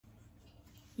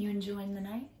You enjoying the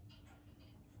night?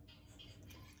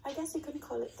 I guess you couldn't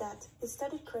call it that. It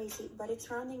started crazy, but it's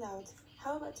rounding out.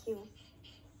 How about you?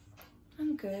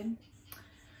 I'm good.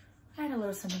 I had a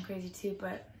little something crazy too,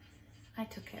 but I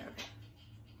took care of it.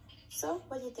 So,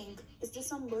 what do you think? Is this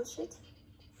some bullshit?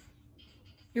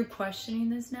 You're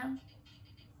questioning this now?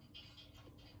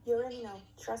 You already know,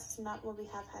 trust is not what we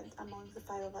have had among the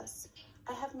five of us.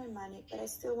 I have my money, but I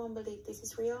still won't believe this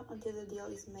is real until the deal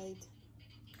is made.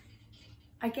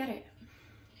 I get it.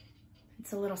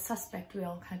 It's a little suspect we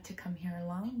all had to come here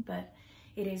alone, but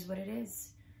it is what it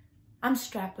is. I'm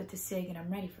strapped with the SIG and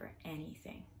I'm ready for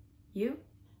anything. You?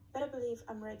 Better believe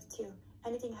I'm ready too.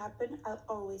 Anything happen, I'll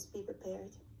always be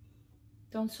prepared.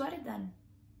 Don't sweat it then.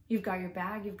 You've got your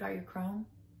bag, you've got your chrome.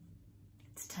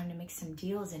 It's time to make some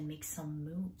deals and make some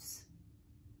moves.